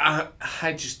 I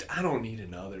don't need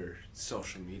another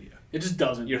social media. It just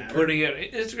doesn't. You're matter. putting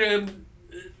it Instagram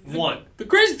won. The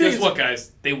crazy thing Guess is, what,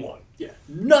 guys? They won. yeah,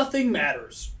 nothing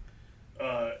matters.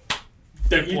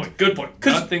 Good point.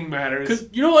 'cause- Nothing matters. Because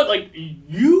you know what? Like,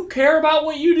 you care about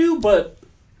what you do, but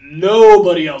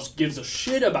nobody else gives a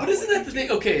shit about But isn't what that the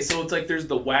thing? Okay, so it's like there's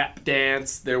the WAP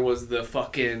dance. There was the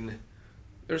fucking.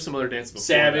 There's some other dance before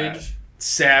Savage. that.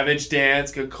 Savage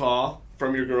dance. Good call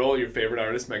from your girl, your favorite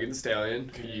artist, Megan Thee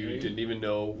Stallion. Okay. You didn't even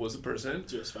know was a person.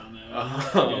 Just found that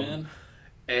out. Um,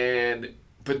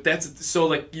 But that's so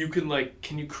like you can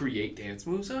you create dance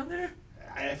moves on there?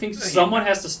 I think someone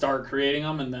has to start creating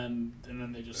them, and then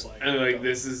they just like. And like go.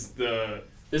 this is the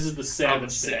This is the I'm a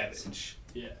savage. dance. savage.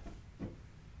 Yeah.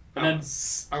 I'm And a then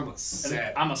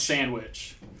savage. I'm a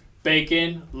sandwich.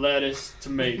 Bacon, lettuce,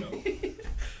 tomato.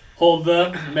 Hold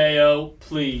the mayo,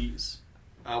 please.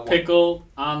 I want- Pickle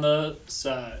on the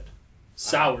side.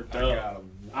 Sourdough. I got 'em.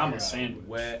 I I'm a got 'em sandwich.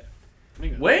 Wet. I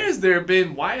think Where has there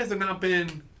been? Why has there not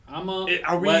been? I'm a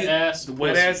Are we wet ass. the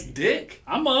wet ass pussy. dick?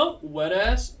 I'm a wet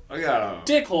ass I got a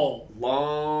dick hole.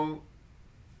 long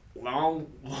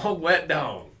wet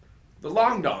dong. The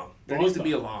long dong. There needs to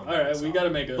be a long All right, song. we got to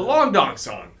make a... The long dong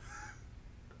song.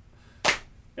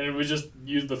 And we just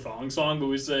use the thong song, but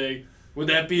we say... Would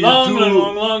that be Long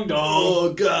dong.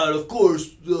 Oh God! Of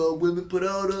course, women put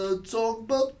out a song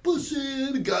about pussy,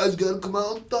 and the guys gotta come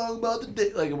out and talk about the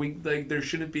dick. Like there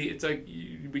shouldn't be. It's like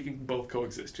we can both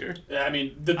coexist here. Yeah, I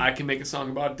mean... I can make a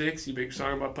song about dicks. You make a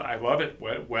song about. I love it.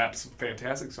 WAP's a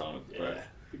fantastic song. Yeah. But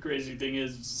The crazy thing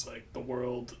is, it's like the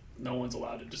world, no one's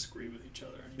allowed to disagree with each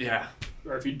other. yeah.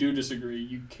 Or if you do disagree,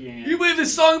 you can't. You made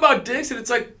this song about dicks, and it's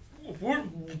like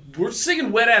we're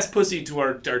singing wet ass pussy to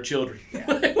our children.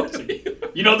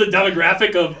 You know the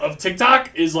demographic of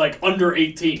TikTok is like under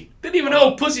 18. Didn't even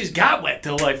know pussies got wet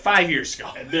till like 5 years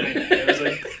ago. And then it was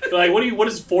like, they're like, what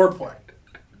is foreplay?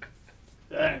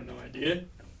 I have no idea.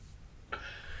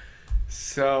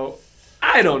 So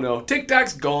I don't know.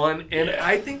 TikTok's gone, and Yeah.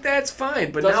 I think that's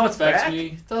fine. But Doesn't now it's affect back.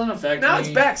 me. Doesn't affect Now me. it's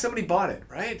back. Somebody bought it,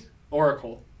 right?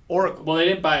 Oracle. Oracle. Well, they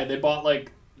didn't buy it.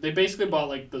 They basically bought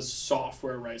like the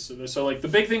software, right? So like the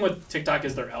big thing with TikTok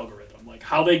is their algorithm. Like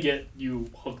how they get you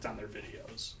hooked on their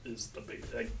videos is the big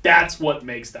like that's what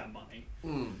makes them money.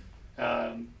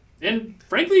 And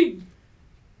frankly,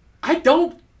 I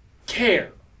don't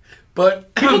care.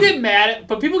 But People get mad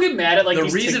at like the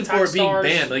these reason TikTok for it being stars.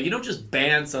 banned, like you don't just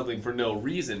ban something for no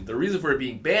reason. The reason for it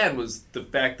being banned was the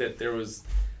fact that there was,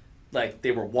 like,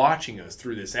 they were watching us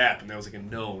through this app, and that was like a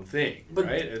known thing, But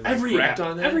right? And, like, every correct app,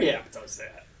 on that? every app does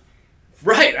that.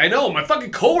 Right, I know. My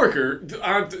fucking coworker,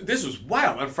 this was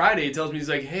wild. On Friday, he tells me, he's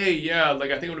like, hey, yeah,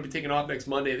 like, I think I'm going to be taking off next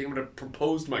Monday. I think I'm going to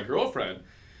propose to my girlfriend.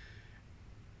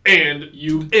 And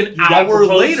an got hour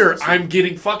proposed? later, I'm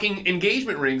getting fucking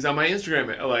engagement rings on my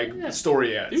Instagram, like, Yeah.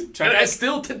 story ads. Dude, check And out-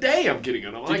 still today, I'm getting it.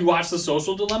 I'm Did like, you watch The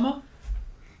Social Dilemma?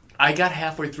 I got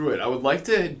halfway through it. I would like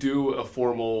to do a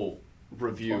formal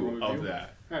review Formal of review?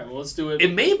 that. All right, well, let's do it.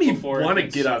 It made me before it want to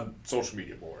gets- get on social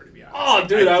media more, to be honest. Oh,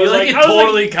 dude, I feel was like like- it I was like-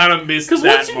 totally kind of missed that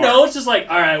Because once you mark. know, it's just like,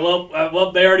 all right,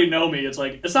 well, they already know me. It's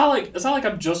like it's not like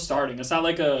I'm just starting. It's not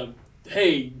like a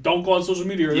hey, don't go on social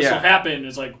media or this will Yeah. happen.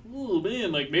 It's like, oh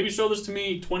man, like maybe show this to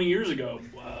me 20 years ago.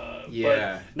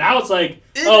 Yeah. But now it's like,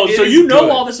 It so is you know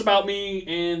good. all this about me,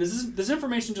 and this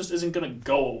information just isn't gonna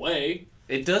go away.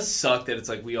 It does suck that it's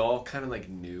like we all kind of like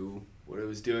knew what it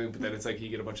was doing, but then it's like you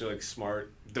get a bunch of like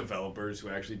smart developers who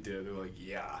actually did. They're like,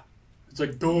 yeah. It's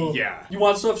like, duh. Yeah. You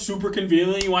want stuff super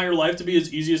conveniently. You want your life to be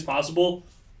as easy as possible.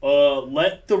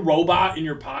 Let the robot in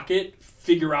your pocket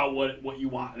figure out what you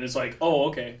want, and it's like, oh,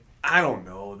 okay. I don't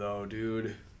know though,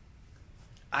 dude.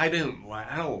 I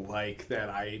don't like that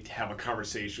I have a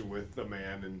conversation with a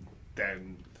man and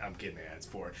then I'm getting ads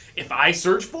for it. If I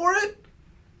search for it,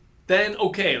 then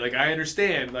okay, like I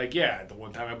understand. Like, yeah, the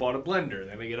one time I bought a blender,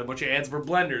 then I get a bunch of ads for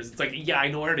blenders. It's like, yeah, I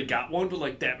know I already got one, but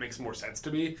like that makes more sense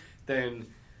to me than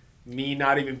me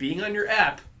not even being on your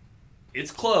app.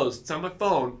 It's closed. It's on my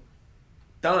phone.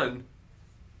 Done.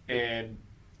 And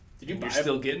Did you you're buy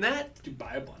still getting that? Did you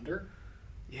buy a blender?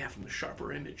 Yeah, from the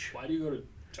Sharper Image. Why do you go to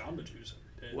Jamba Juice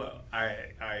every day? Well,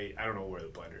 I don't know where the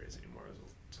blender is anymore.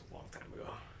 It's a long time ago.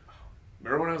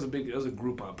 Remember when I was a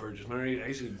Groupon purchase? Remember I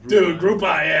used to Groupon. Dude,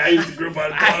 Groupon, yeah, I used to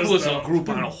Groupon. I was a stuff.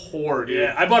 Groupon whore, dude.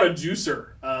 Yeah, I bought a juicer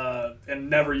and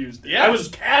never used it. Yeah. I was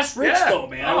cash rich Yeah. though,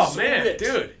 man. I Oh was so man, rich.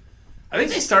 dude. I think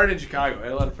they started in Chicago. I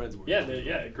had a lot of friends who worked Yeah,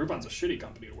 there. Groupon's a shitty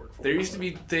company to work for. There used to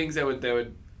be things that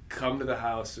would come to the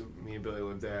house me and Billy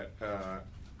lived at,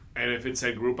 and if it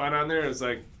said Groupon on there, it's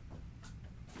like,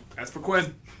 that's for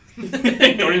Quinn. Don't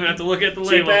even have to look at the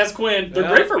cheap label. ass Quinn. They're Yeah,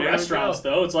 great for there we restaurants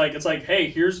go. though. It's like, hey,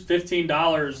 here's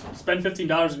 $15. Spend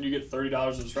 $15 and you get $30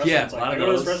 at this restaurant. Yeah, it's a like, lot I of go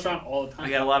to this those. restaurant all the time. I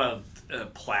got a lot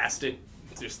of plastic,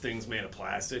 just things made of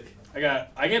plastic.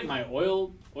 I get my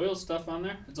oil stuff on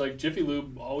there. It's like Jiffy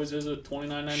Lube always is a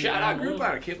 $29.99. Shout out oil.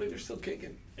 Groupon. I can't believe they're still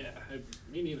kicking. Yeah,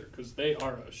 me neither, because they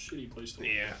are a shitty place to work.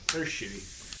 Yeah, they're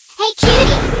shitty. Hey,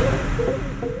 cutie.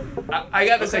 I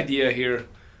got this idea here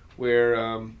where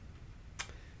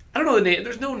I don't know the name.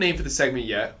 There's no name for the segment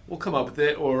yet. We'll come up with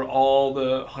it, or all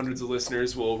the hundreds of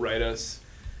listeners will write us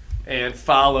and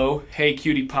follow Hey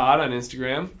Cutie Pod on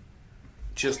Instagram.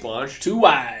 Just launched. 2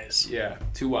 Y's. Yeah,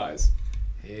 2 Y's.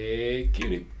 Hey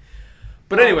Cutie.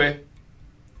 But anyway,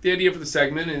 the idea for the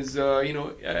segment is,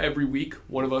 every week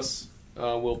one of us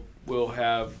will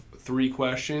have 3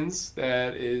 questions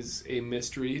that is a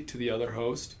mystery to the other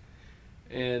host,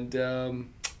 and the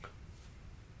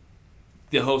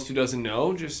host who doesn't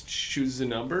know just chooses a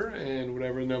number, and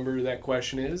whatever number that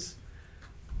question is,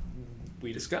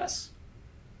 we discuss.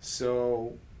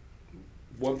 So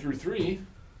 1 through 3.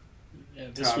 Yeah,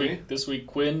 Tommy? this week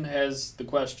Quinn has the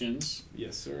questions,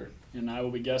 Yes, sir. and I will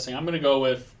be guessing. I'm gonna go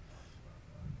with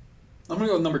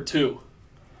number 2.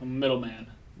 I'm a middleman.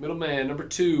 Middleman number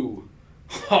 2.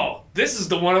 Oh, this is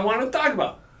the one I wanted to talk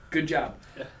about. Good job.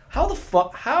 Yeah. How the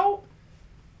fuck? How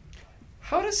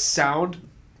does sound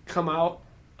come out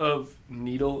of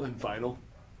needle and vinyl?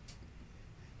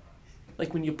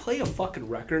 Like when you play a fucking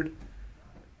record,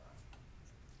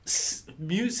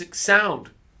 music sound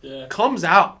Yeah. comes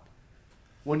out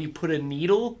when you put a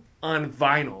needle on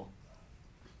vinyl.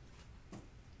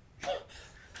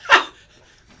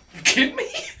 You kidding me?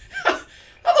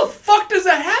 How the fuck does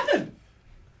that happen?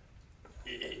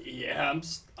 Yeah,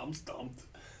 I'm stumped.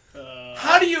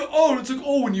 How do you? Oh, it's like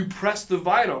when you press the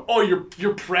vinyl. Oh,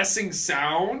 you're pressing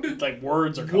sound. Like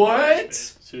words are coming What? out of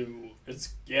it, too.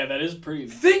 That is pretty.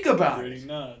 Think about Pretty it.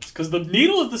 nuts. Because the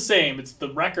needle is the same. It's the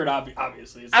record,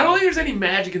 obviously. It's I don't like- think there's any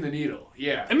magic in the needle.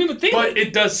 Yeah. I mean, But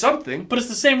it does something. But it's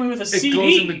the same way with a CD.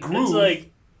 goes in the groove. It's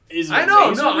like, is it I know.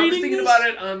 laser No, I was reading thinking this? about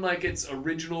it on like its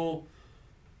original,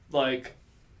 like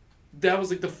that was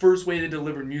like the first way they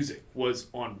delivered music was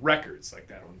on records like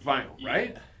that on vinyl,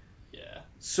 right? Yeah.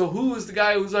 So who was the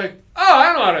guy who was like, oh,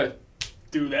 I know how to.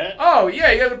 Do that. Oh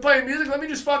yeah, you guys are playing music. Let me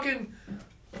just fucking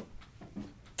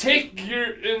take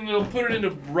and they'll put it into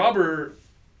rubber.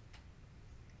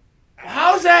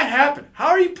 How's that happen? How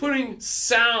are you putting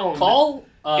sound Call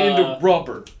into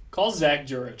rubber? Call Zach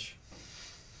Jurich.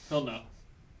 He'll know.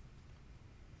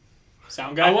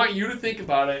 Sound guy. I want you to think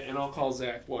about it, and I'll call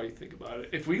Zach while you think about it.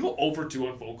 If we go over 2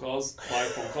 on phone calls, 5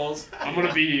 phone calls, I'm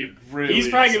gonna be really. He's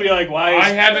probably gonna be like, "Why is I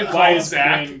haven't why called is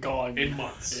Zach Quinn calling me?" in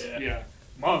months. Yeah. Yeah.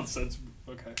 Months. That's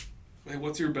okay. Hey,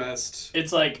 what's your best?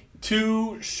 It's like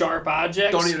 2 sharp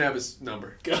objects. Don't even have his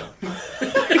number. Go.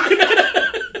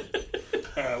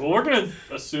 Alright, well, we're gonna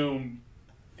assume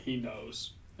he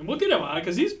knows, and we'll get him on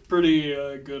because he's pretty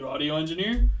good audio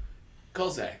engineer. Call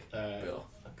Zach. Bill.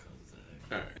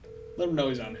 All right. Let him know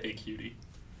he's on Hey Cutie.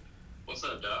 What's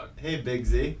up, dog? Hey, Big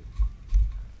Z.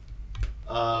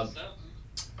 What's up?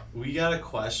 We got a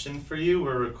question for you.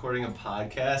 We're recording a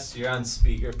podcast. You're on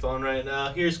speakerphone right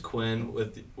now. Here's Quinn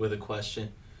with a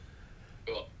question.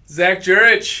 Cool. Zach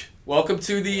Jurich, welcome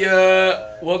to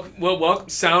the welcome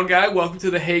sound guy. Welcome to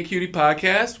the Hey Cutie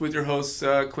podcast with your hosts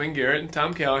Quinn Garrett and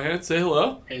Tom Callahan. Say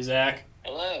hello. Hey Zach.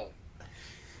 Hello.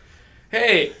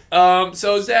 Hey,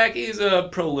 so Zach is a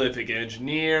prolific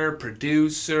engineer,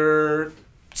 producer,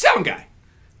 sound guy.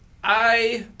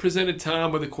 I presented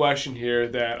Tom with a question here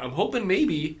that I'm hoping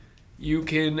maybe you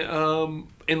can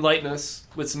enlighten us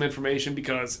with some information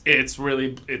because it's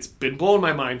been blowing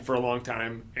my mind for a long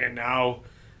time, and now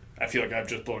I feel like I've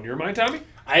just blown your mind, Tommy.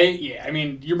 I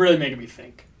mean, you're really making me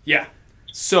think. Yeah.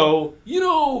 So,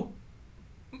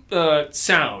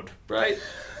 sound, right?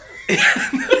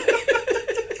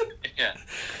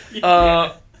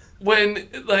 Yeah. When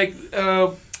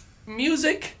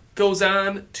music goes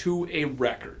on to a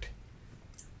record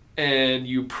and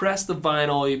you press the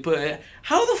vinyl, you put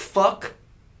how the fuck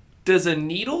does a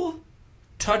needle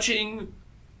touching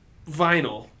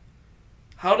vinyl,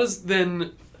 how does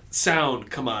then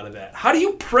sound come out of that? How do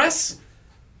you press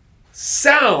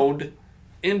sound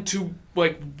into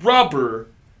like rubber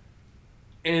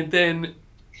and then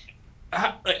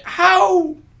how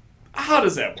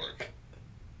does that work?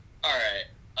 All right.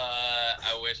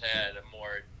 I wish I had a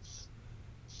more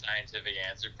scientific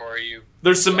answer for you.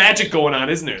 There's some magic going on,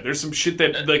 isn't there? There's some shit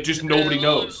that like just nobody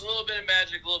knows. A little bit of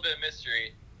magic, a little bit of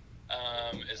mystery,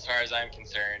 as far as I'm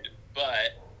concerned.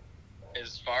 But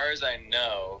as far as I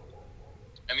know,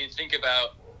 I mean, think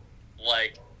about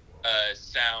like a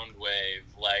sound wave.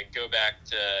 Like go back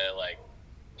to like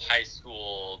high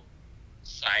school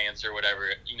science or whatever.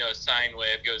 You know, a sine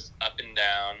wave goes up and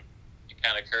down. It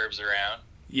kind of curves around.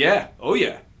 Yeah. Oh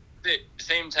yeah.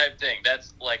 Same type thing.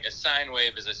 That's like a sine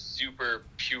wave is a super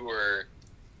pure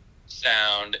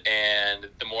sound, and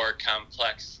the more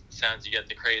complex sounds you get,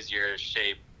 the crazier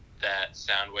shape that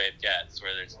sound wave gets,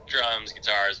 whether it's drums,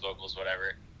 guitars, vocals,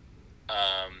 whatever.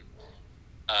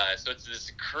 So it's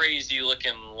this crazy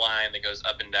looking line that goes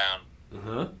up and down,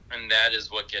 Uh-huh. and that is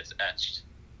what gets etched.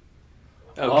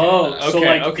 Okay. Oh, so,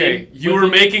 like, okay. You were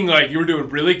doing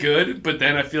really good, but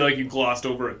then I feel like you glossed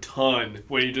over a ton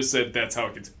when you just said that's how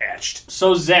it gets etched.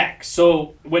 So Zach,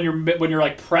 when you're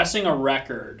like pressing a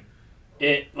record,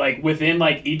 it like within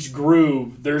like each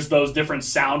groove, there's those different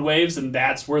sound waves, and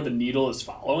that's where the needle is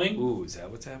following. Ooh, is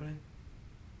that what's happening?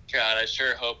 God, I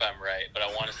sure hope I'm right, but I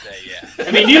want to say yeah.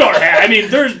 I mean, you don't have. I mean,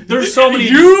 there's so many.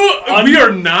 We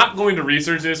are not going to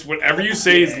research this. Whatever you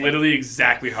say is literally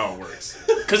exactly how it works.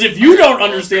 Because if you don't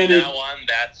understand it, From now on,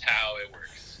 that's how it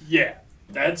works. yeah,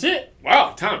 that's it.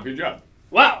 Wow, Tom, good job.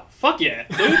 Wow, fuck yeah,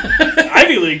 dude.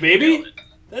 Ivy League, baby.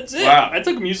 That's it. Wow. I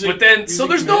took music. But then, so music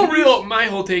there's no humanities. real. My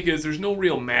whole take is there's no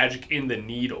real magic in the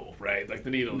needle, right? Like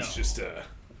the needle is just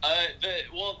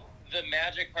the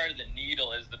magic part of the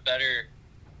needle is the better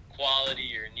quality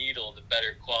your needle, the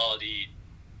better quality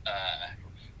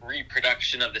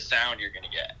reproduction of the sound you're gonna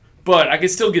get. But I can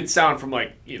still get sound from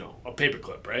like, you know, a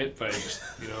paperclip, right? If I just,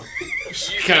 you know,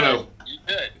 kind of. You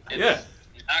could. Yeah.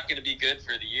 It's not gonna be good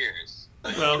for the ears.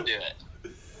 But Well, you can do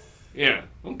it. Yeah.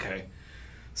 Okay.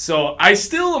 So I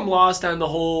still am lost on the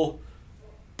whole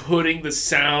putting the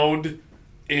sound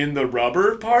in the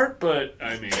rubber part, but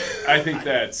I mean, I think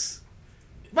that's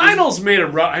vinyl's made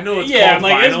of rubber. I know it's Yeah, called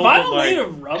I'm like, is vinyl, but, vinyl like, made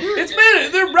of rubber? It's made.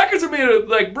 Their records are made of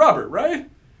like rubber, right?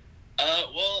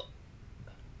 Well,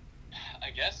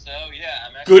 I guess so. Yeah,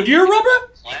 I'm actually Goodyear thinking rubber?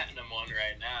 about a platinum one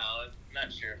right now. I'm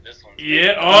not sure if this one's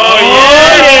Yeah.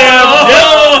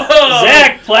 Oh, Oh,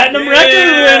 Zach, platinum record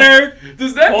winner.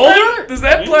 Does that Holder? does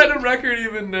that platinum record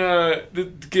even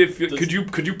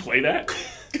could you play that?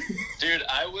 Dude,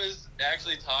 I was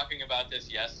actually talking about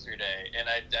this yesterday, and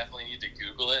I definitely need to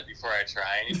Google it before I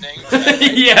try anything.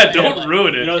 Yeah, I don't like,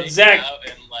 ruin it. You know, take it Zach- out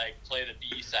and like play the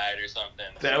B side or something.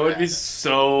 That would be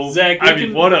so. Zach, I we mean,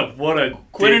 can- what a.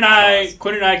 Quinn dick and I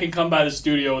toss. can come by the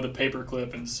studio with a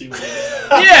paperclip and see what we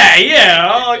Yeah.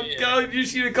 Yeah. I'll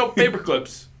just need a couple paper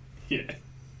clips. Yeah.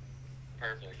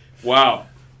 Perfect. Wow.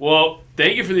 Well,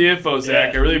 thank you for the info,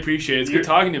 Zach. Yeah. I really appreciate it. It's good You're-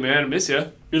 talking to you, man. I miss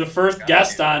you. You're the first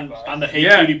guest on the Hey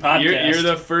yeah, Cutie podcast. You're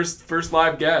the first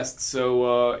live guest.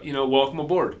 So welcome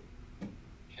aboard.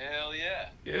 Hell yeah.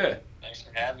 Yeah, Thanks for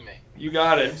having me. you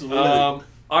got it. Absolutely. All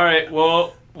right.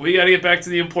 Well, we got to get back to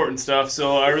the important stuff.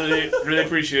 So I really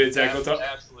appreciate it, Zach.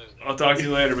 Absolutely. I'll talk to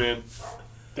you later, man.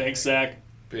 Thanks, Zach.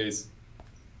 Peace.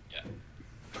 Yeah.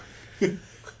 That was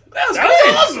That was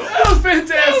great. awesome. That was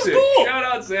fantastic. That was cool. Shout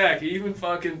out Zach. He even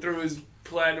fucking threw his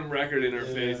platinum record in our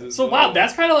faces. So wow,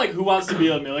 that's kind of like Who Wants to Be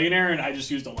a Millionaire, and I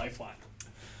just used a lifeline.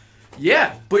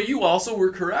 Yeah, but you also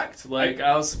were correct. Like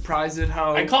I was surprised at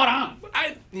how I caught on.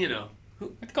 I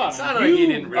Caught It's on. not like he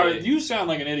didn't really- You sound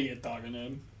like an idiot talking to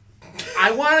him.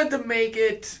 I wanted to make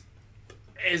it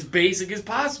as basic as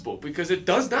possible because it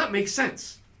does not make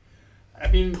sense. I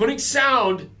mean, Putting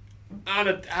sound on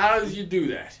a how do you do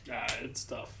that? it's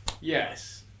tough.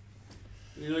 Yes.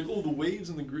 And you're like, oh, the waves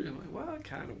and the grid. I'm like, well, it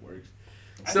kind of works.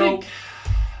 I So think-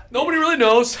 nobody really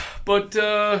knows, but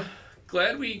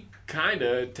glad we kind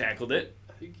of tackled it.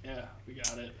 I think we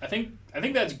got it. I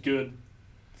think that's good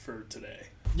for today.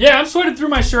 Yeah, I'm sorted through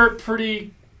my shirt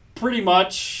pretty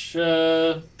much.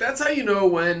 That's how you know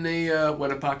when a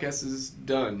podcast is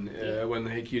done. When the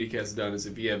Hey Cutie Cast is done, is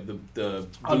if you have the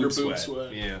Under boob boob sweat.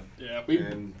 sweat. Yeah, Yeah,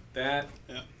 and that.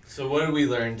 So what did we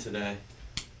learn today?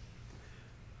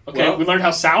 Okay, Well- we learned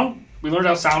how sound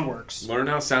works. Learn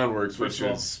how sound works, First which of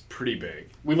all. is pretty big.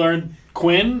 We learned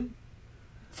Quinn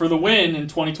for the win in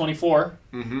 2024.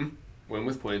 Mm-hmm. Win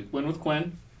with Quinn. Win with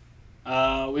Quinn.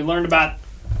 We learned about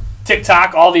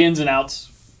TikTok, all the ins and outs.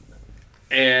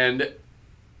 And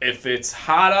if it's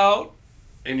hot out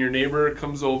and your neighbor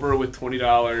comes over with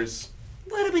 $20,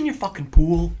 let him in your fucking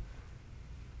pool.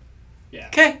 Yeah.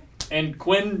 Okay. And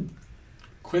Quinn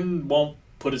won't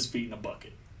put his feet in a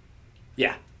bucket.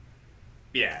 Yeah.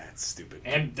 Yeah, it's stupid.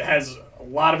 And has a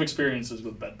lot of experiences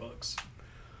with bed bugs.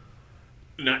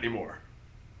 Not anymore.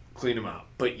 Clean them out.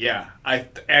 But yeah, I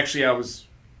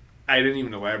didn't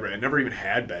even elaborate. I never even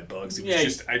had bed bugs. It was Yeah.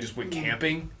 just I just went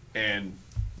camping and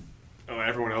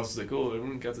everyone else was like, oh,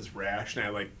 everyone got this rash,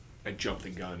 and I jumped the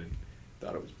gun and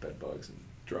thought it was bed bugs and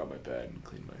drew out my bed and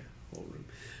cleaned my whole room.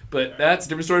 But that's a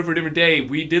different story for a different day.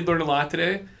 We did learn a lot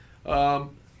today. Join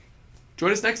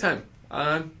us next time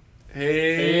on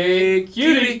Hey, Hey,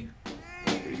 Cutie.